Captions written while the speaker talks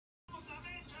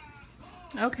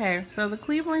Okay, so the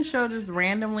Cleveland show just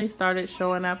randomly started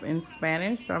showing up in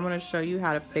Spanish, so I'm going to show you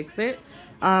how to fix it.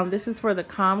 This is for the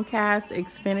Comcast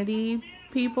Xfinity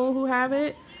people who have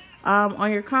it. On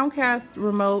your Comcast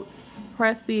remote,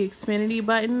 press the Xfinity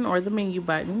button or the menu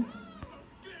button.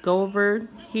 Go over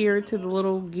here to the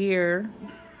little gear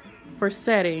for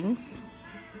settings.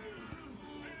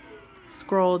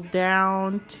 Scroll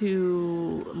down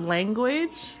to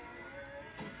language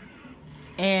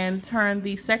and turn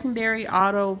the secondary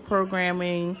auto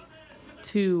programming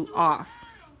to off.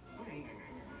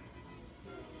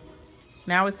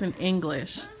 Now it's in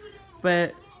English,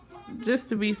 but just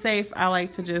to be safe, I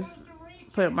like to just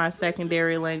put my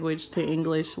secondary language to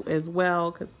English as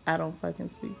well because I don't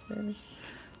fucking speak Spanish.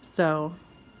 So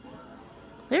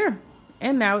there,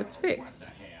 and now it's fixed.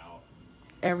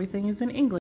 Everything is in English.